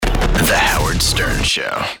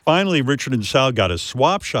Show. Finally, Richard and Sal got a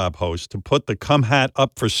swap shop host to put the cum hat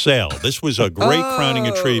up for sale. This was a great crowning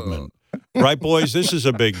achievement. Right, boys? This is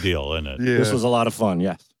a big deal, isn't it? Yeah. This was a lot of fun,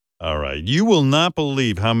 yes. All right. You will not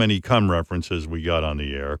believe how many cum references we got on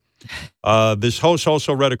the air. This host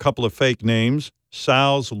also read a couple of fake names.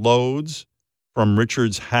 Sal's Loads from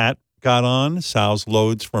Richard's Hat got on. Sal's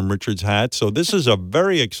Loads from Richard's Hat. So this is a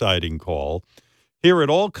very exciting call. Here it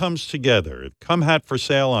all comes together. Cum hat for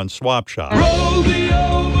sale on Swap Shop.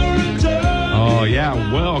 Oh,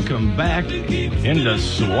 yeah. Welcome back into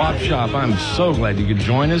Swap Shop. I'm so glad you could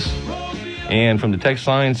join us. And from the text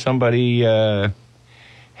line, somebody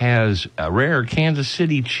has a rare Kansas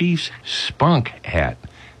City Chiefs Spunk hat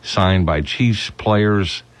signed by Chiefs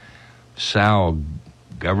players Sal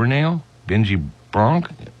Governale, Benji Bronk,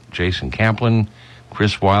 Jason Kaplan,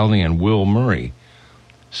 Chris Wilding, and Will Murray.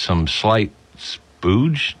 Some slight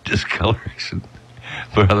spooge discoloration,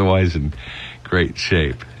 but otherwise in great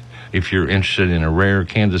shape. If you're interested in a rare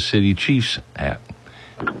Kansas City Chiefs hat.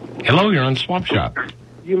 Hello, you're on Swap Shop.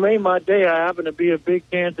 You made my day. I happen to be a big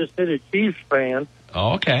Kansas City Chiefs fan.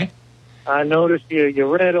 Oh, okay. I noticed you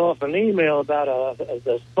read off an email about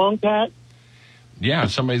a Spunk hat. Yeah,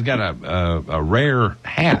 somebody's got a rare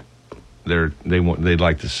hat they'd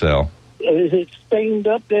like to sell. Is it stained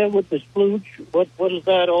up there with the splooge? What is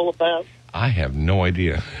that all about? I have no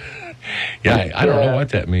idea. Yeah, I don't know what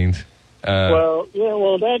that means. Well,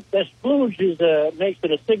 that splooge makes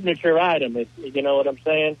it a signature item. You know what I'm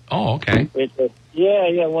saying? Oh, okay.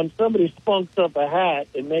 Yeah. When somebody spunks up a hat,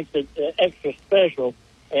 it makes it extra special,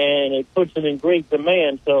 and it puts it in great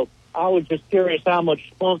demand. So I was just curious how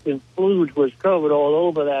much spunk and splooge was covered all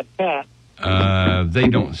over that hat. They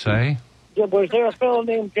don't say. Yeah, was there a fellow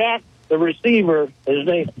named Jack, the receiver? His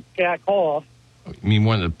name's Jack Hoff. You mean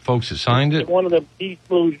one of the folks that signed it? One of them, he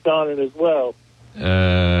splooged on it as well.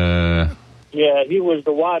 Yeah, he was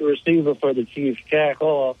the wide receiver for the Chiefs, Jack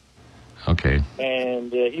Hoff. Okay.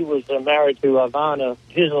 And he was married to Ivana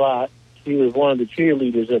Gislot. She was one of the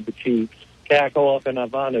cheerleaders of the Chiefs. Jack Hoff and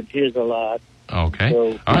Ivana Gislot. Okay.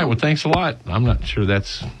 So, all right, well, thanks a lot. I'm not sure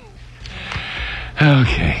that's...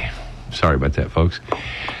 Okay. Sorry about that, folks.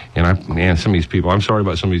 And some of these people, I'm sorry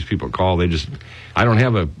about some of these people that call. I don't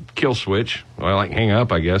have a kill switch. Well, I can hang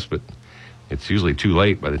up, I guess, but it's usually too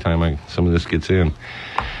late by the time some of this gets in.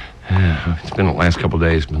 It's been the last couple of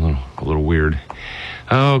days, been a little weird.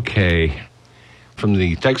 Okay. From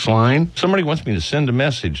the text line, somebody wants me to send a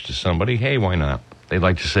message to somebody. Hey, why not? They'd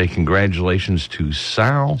like to say congratulations to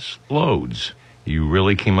Sal Loads. You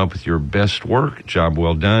really came up with your best work. Job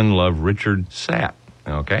well done. Love, Richard Sapp.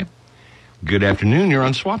 Okay. Good afternoon. You're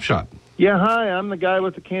on Swap Shop. Yeah, hi. I'm the guy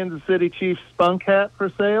with the Kansas City Chiefs Spunk hat for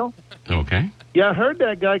sale. Okay. Yeah, I heard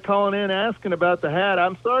that guy calling in asking about the hat.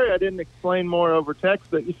 I'm sorry I didn't explain more over text,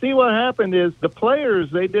 but you see what happened is the players,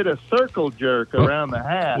 they did a circle jerk around the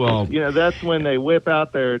hat. Well, that's when they whip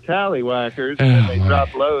out their tallywhackers and they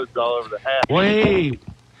drop loads all over the hat. Wait.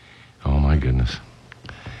 Oh, my goodness.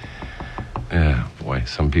 Boy,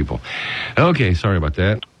 some people. Okay, sorry about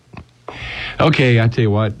that. Okay, I tell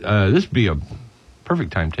you what, this would be a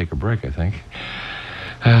perfect time to take a break, I think.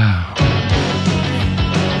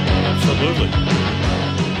 Absolutely.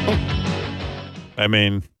 I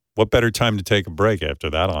mean, what better time to take a break after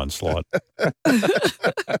that onslaught? The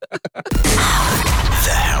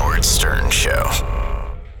Howard Stern Show.